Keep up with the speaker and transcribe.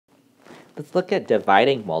Let's look at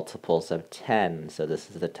dividing multiples of 10. So this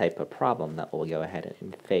is the type of problem that we'll go ahead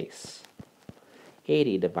and face.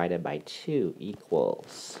 80 divided by 2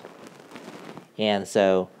 equals. And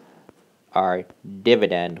so our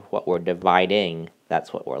dividend, what we're dividing,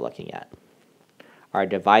 that's what we're looking at. Our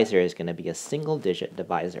divisor is going to be a single-digit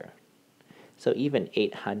divisor. So even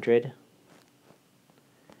 800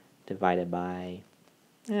 divided by,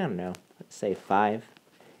 I don't know, let's say 5,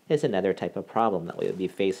 is another type of problem that we would be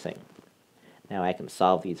facing. Now I can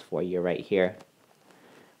solve these for you right here,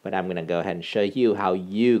 but I'm going to go ahead and show you how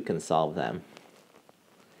you can solve them,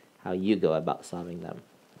 how you go about solving them.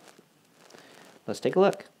 Let's take a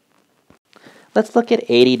look. Let's look at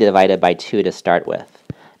 80 divided by 2 to start with.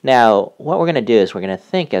 Now, what we're going to do is we're going to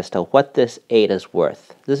think as to what this 8 is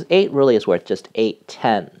worth. This 8 really is worth just 8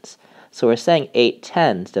 tens. So we're saying 8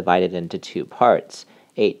 tens divided into 2 parts.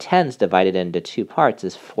 8 tens divided into 2 parts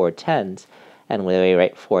is 4 tens, and when we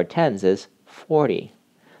write 4 tens is 40.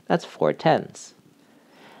 That's 4 tens.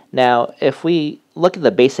 Now, if we look at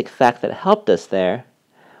the basic fact that helped us there,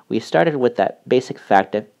 we started with that basic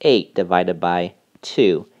fact of 8 divided by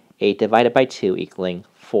 2. 8 divided by 2 equaling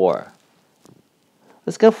 4.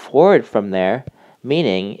 Let's go forward from there,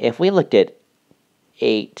 meaning if we looked at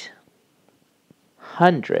 8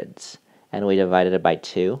 hundreds and we divided it by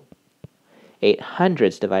 2, 8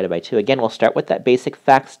 hundreds divided by 2, again we'll start with that basic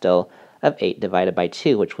fact still of 8 divided by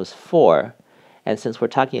 2, which was 4. And since we're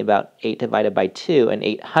talking about 8 divided by 2 and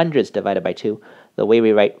 8 hundreds divided by 2, the way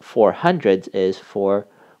we write 4 hundreds is 4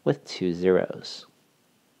 with 2 zeros.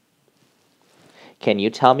 Can you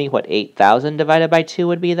tell me what 8,000 divided by 2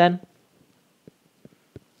 would be then?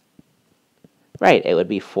 Right, it would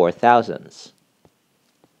be 4 thousands.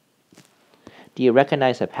 Do you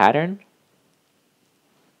recognize a pattern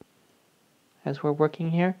as we're working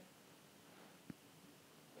here?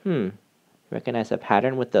 Recognize a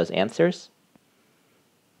pattern with those answers?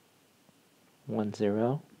 1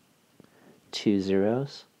 0, 2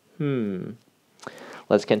 zeros.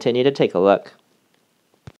 Let's continue to take a look.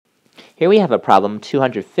 Here we have a problem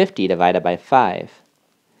 250 divided by 5.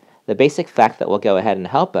 The basic fact that will go ahead and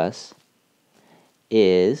help us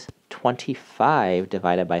is 25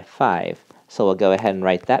 divided by 5. So we'll go ahead and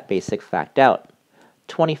write that basic fact out.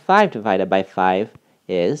 25 divided by 5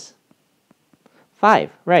 is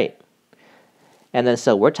 5, right? And then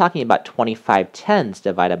so we're talking about 25 tens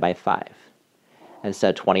divided by 5. And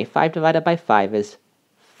so 25 divided by 5 is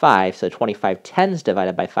 5, so 25 tens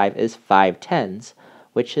divided by 5 is 5 tens,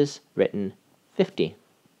 which is written 50.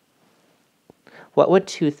 What would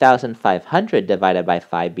 2,500 divided by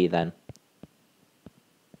 5 be then?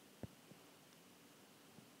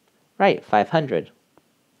 Right, 500.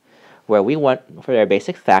 Where we went for our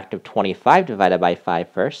basic fact of 25 divided by 5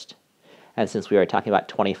 first, and since we were talking about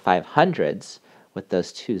 25 hundreds with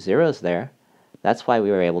those 2 zeros there, that's why we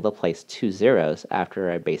were able to place 2 zeros after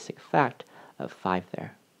our basic fact of 5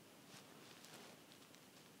 there.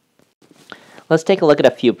 Let's take a look at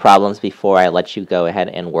a few problems before I let you go ahead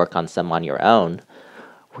and work on some on your own.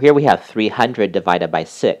 Here we have 300 divided by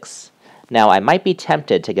 6. Now, I might be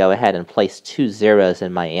tempted to go ahead and place 2 zeros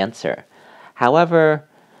in my answer. However,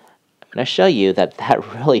 I'm going to show you that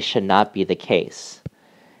that really should not be the case.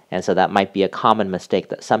 And so that might be a common mistake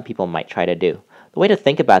that some people might try to do. The way to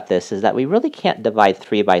think about this is that we really can't divide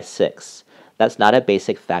 3 by 6. That's not a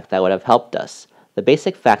basic fact that would have helped us. The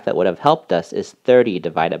basic fact that would have helped us is 30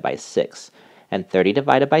 divided by 6. And 30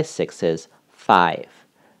 divided by 6 is 5.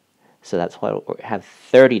 So that's why we have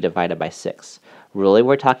 30 divided by 6. Really,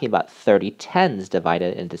 we're talking about 30 tens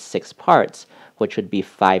divided into 6 parts, which would be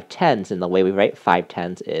 5 tens, and the way we write 5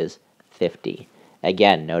 tens is 50.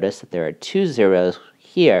 Again, notice that there are 2 zeros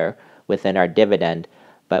here within our dividend,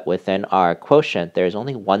 but within our quotient, there's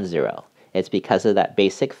only 1 zero. It's because of that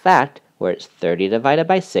basic fact where it's 30 divided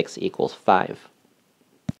by 6 equals 5.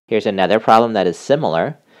 Here's another problem that is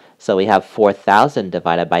similar. So we have 4,000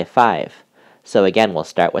 divided by 5. So again, we'll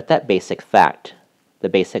start with that basic fact. The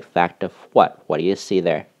basic fact of what? What do you see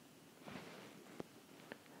there?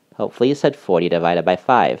 Hopefully you said 40 divided by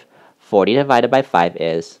 5. 40 divided by 5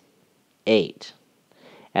 is 8.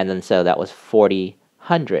 And then so that was 40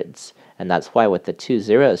 hundreds. And that's why with the 2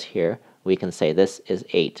 zeros here, we can say this is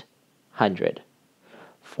 800.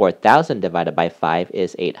 4,000 divided by 5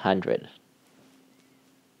 is 800.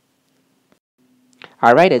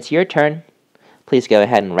 All right, it's your turn. Please go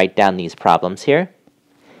ahead and write down these problems here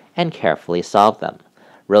and carefully solve them.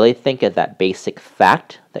 Really think of that basic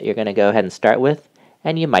fact that you're going to go ahead and start with,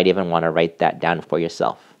 and you might even want to write that down for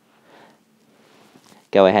yourself.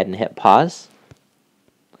 Go ahead and hit pause,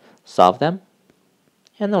 solve them,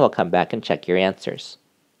 and then we'll come back and check your answers.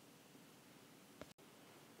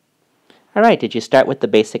 All right, did you start with the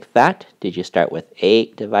basic fact? Did you start with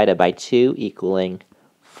 8 divided by 2 equaling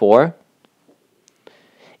 4?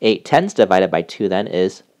 8 tenths divided by 2 then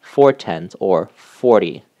is 4 tenths, or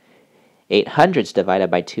 40. 8 hundredths divided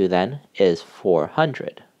by 2 then is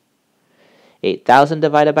 400. 8,000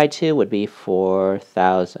 divided by 2 would be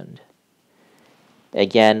 4,000.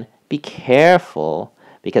 Again, be careful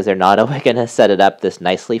because they're not always going to set it up this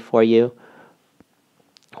nicely for you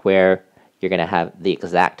where you're going to have the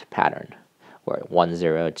exact pattern where 1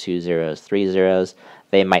 0, 2 zeros, 3 zeros.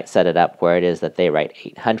 They might set it up where it is that they write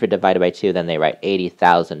 800 divided by 2, then they write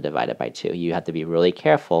 80,000 divided by 2. You have to be really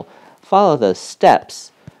careful. Follow those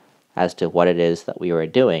steps as to what it is that we were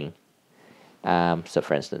doing. So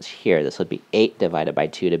for instance, here, this would be 8 divided by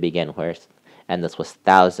 2 to begin with, and this was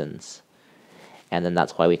thousands. And then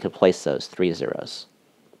that's why we could place those 3 zeros.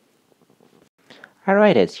 All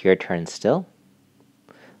right, it's your turn still.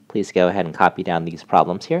 Please go ahead and copy down these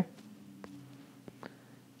problems here.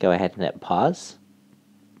 Go ahead and hit pause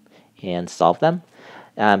and solve them.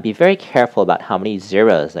 Be very careful about how many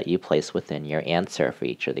zeros that you place within your answer for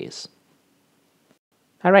each of these.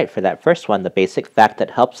 All right, for that first one, the basic fact that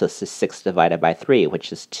helps us is 6 divided by 3,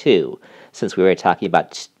 which is 2. Since we were talking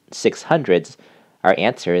about 600s, our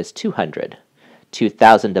answer is 200.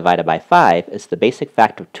 2,000 divided by 5 is the basic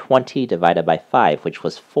fact of 20 divided by 5, which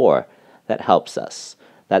was 4. That helps us.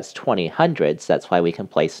 That's 20 hundredths, that's why we can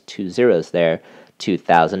place 2 zeros there.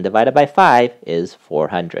 2,000 divided by 5 is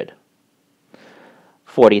 400.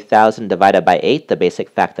 40,000 divided by 8, the basic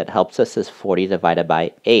fact that helps us is 40 divided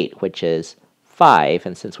by 8, which is 5.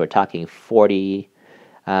 And since we're talking 40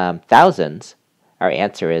 thousands, our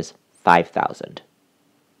answer is 5,000.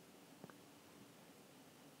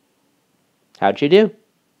 How'd you do?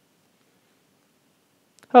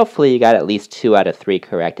 Hopefully you got at least 2 out of 3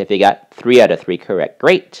 correct. If you got 3 out of 3 correct,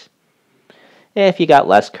 great. If you got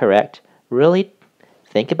less correct, really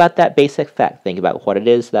think about that basic fact. Think about what it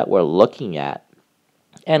is that we're looking at,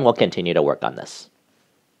 and we'll continue to work on this.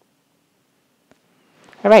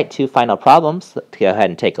 All right, 2 final problems. Let's go ahead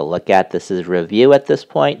and take a look at. This is review at this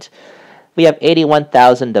point. We have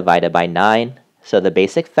 81,000 divided by 9. So the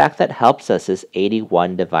basic fact that helps us is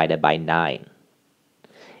 81 divided by 9.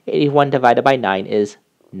 81 divided by 9 is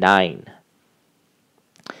 9.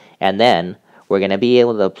 And then we're going to be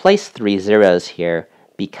able to place 3 zeros here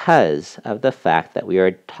because of the fact that we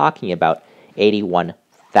are talking about 81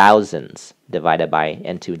 thousandths divided by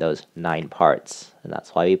into those 9 parts. And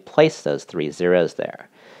that's why we place those 3 zeros there.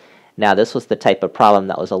 Now, this was the type of problem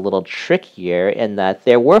that was a little trickier in that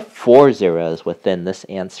there were 4 zeros within this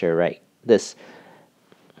answer, right?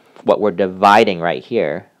 What we're dividing right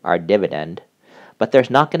here, our dividend, but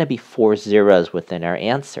there's not going to be 4 zeros within our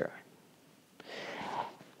answer.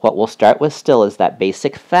 What we'll start with still is that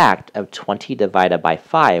basic fact of 20 divided by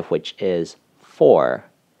 5, which is 4.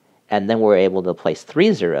 And then we're able to place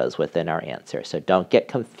 3 zeros within our answer. So don't get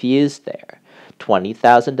confused there.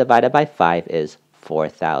 20,000 divided by 5 is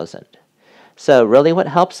 4,000. So really what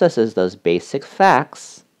helps us is those basic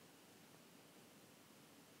facts,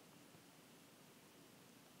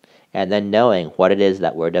 and then knowing what it is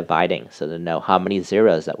that we're dividing, so to know how many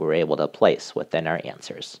zeros that we're able to place within our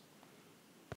answers.